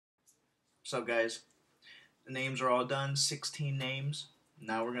What's up, guys? The names are all done. 16 names.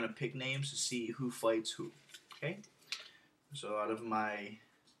 Now we're gonna pick names to see who fights who. Okay. So out of my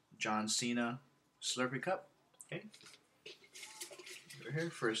John Cena Slurpee cup. Okay. Over here,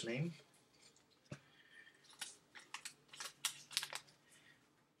 first name.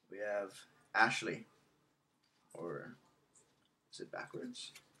 We have Ashley, or is it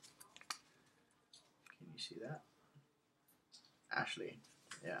backwards? Can you see that? Ashley,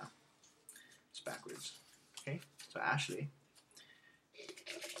 yeah, it's backwards. Okay, so Ashley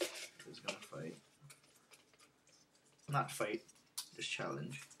is gonna fight, not fight, just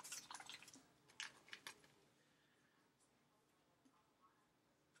challenge.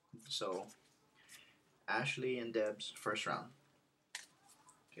 So Ashley and Deb's first round.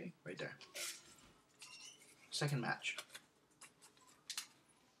 Okay, right there. Second match.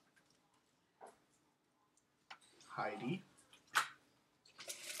 Heidi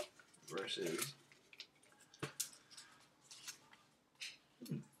versus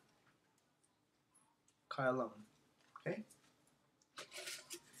Kyle Lum. Okay.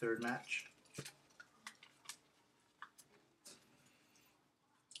 Third match.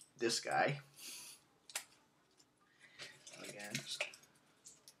 This guy against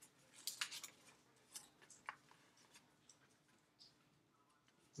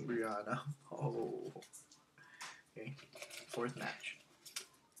Brianna. Oh. Okay. Fourth match.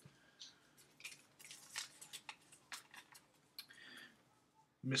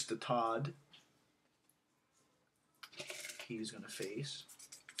 Mr. Todd. He's gonna face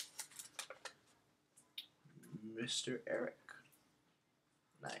Mr. Eric.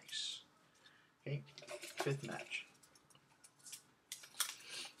 Nice. Okay. Fifth match.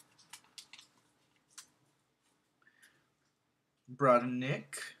 Brother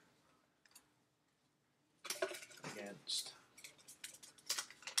Nick against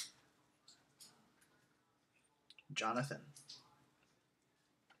Jonathan.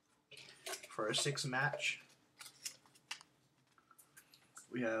 For our sixth match,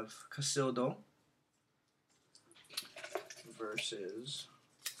 we have Casildo versus,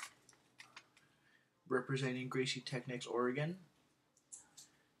 representing Gracie Technics Oregon,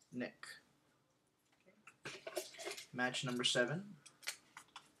 Nick. Match number 7,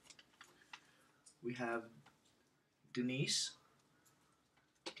 we have Denise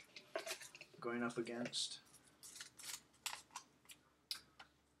going up against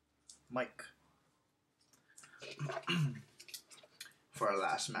Mike. For our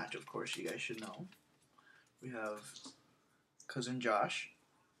last match, of course, you guys should know, we have Cousin Josh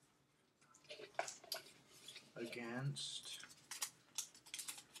against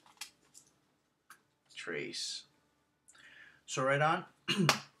Trace. So right on.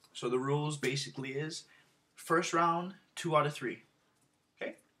 So the rules basically is first round 2 out of 3.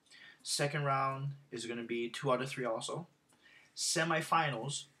 Okay. Second round is going to be 2 out of 3 also.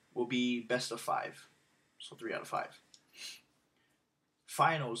 Semifinals will be best of 5. So 3 out of 5.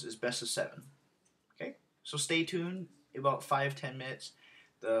 Finals is best of 7. Okay. So stay tuned. About 5-10 minutes,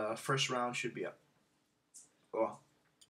 the first round should be up. Well,